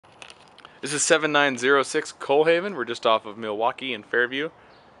This is 7906 Colehaven. We're just off of Milwaukee and Fairview.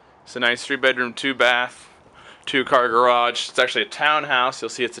 It's a nice 3-bedroom, 2-bath, 2-car garage. It's actually a townhouse. You'll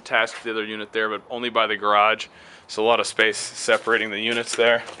see it's attached to the other unit there, but only by the garage. So a lot of space separating the units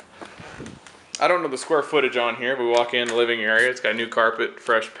there. I don't know the square footage on here, but we walk in the living area. It's got new carpet,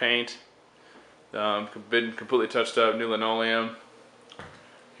 fresh paint, been completely touched up, new linoleum.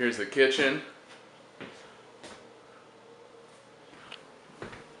 Here's the kitchen.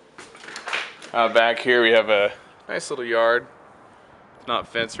 Out back here we have a nice little yard. It's not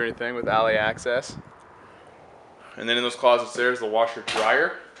fenced or anything, with alley access. And then in those closets there's the washer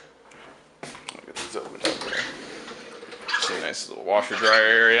dryer. I'll get these opened up there. See a nice little washer dryer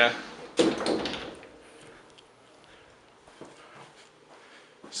area.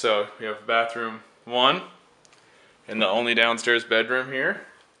 So we have bathroom 1 and the only downstairs bedroom here.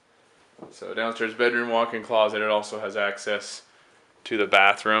 So downstairs bedroom, walk-in closet. It also has access to the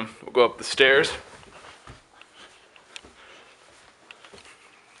bathroom. We'll go up the stairs.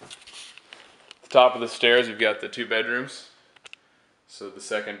 At the top of the stairs we've got the 2 bedrooms. So the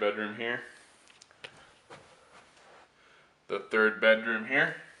 2nd bedroom here. The 3rd bedroom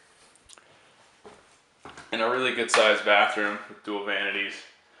here. And a really good sized bathroom with dual vanities.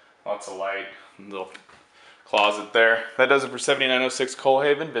 Lots of light. Little closet there. That does it for 7906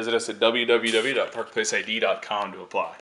 Colehaven. Visit us at www.parkplaceid.com to apply.